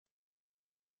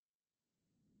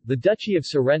The Duchy of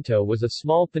Sorrento was a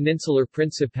small peninsular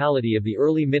principality of the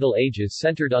early Middle Ages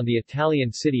centered on the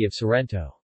Italian city of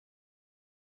Sorrento.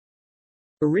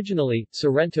 Originally,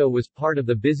 Sorrento was part of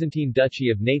the Byzantine Duchy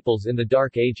of Naples in the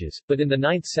Dark Ages, but in the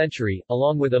 9th century,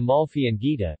 along with Amalfi and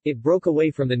Gaeta, it broke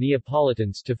away from the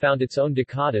Neapolitans to found its own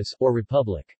ducatus, or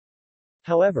republic.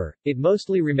 However, it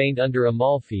mostly remained under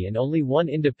Amalfi and only one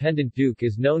independent duke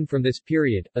is known from this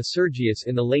period, Sergius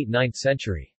in the late 9th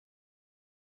century.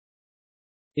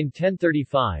 In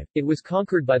 1035, it was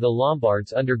conquered by the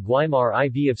Lombards under Guaimar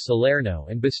IV of Salerno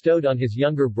and bestowed on his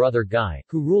younger brother Guy,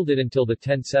 who ruled it until the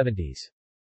 1070s.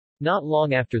 Not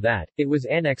long after that, it was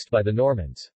annexed by the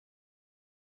Normans.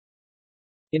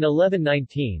 In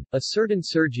 1119, a certain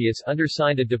Sergius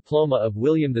undersigned a diploma of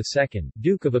William II,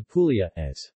 Duke of Apulia,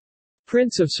 as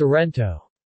Prince of Sorrento.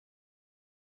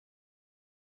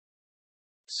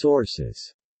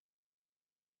 Sources.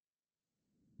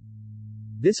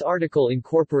 This article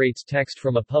incorporates text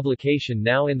from a publication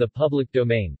now in the public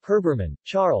domain. Herbermann,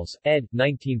 Charles, ed.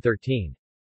 1913.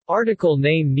 Article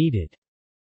name needed.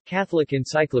 Catholic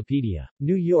Encyclopedia.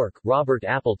 New York, Robert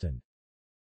Appleton.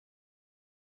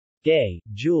 Gay,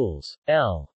 Jules.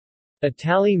 L.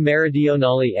 Itali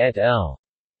Meridionali et al.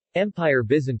 Empire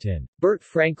Byzantine. Bert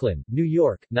Franklin, New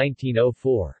York,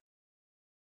 1904.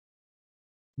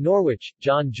 Norwich,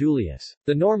 John Julius.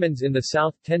 The Normans in the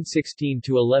South,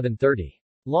 1016–1130.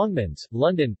 Longmans,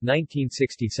 London,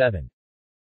 1967.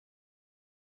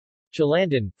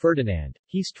 Chalandon, Ferdinand.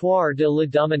 Histoire de la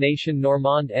domination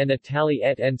normande en Italie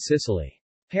et en Sicile.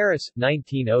 Paris,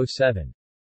 1907.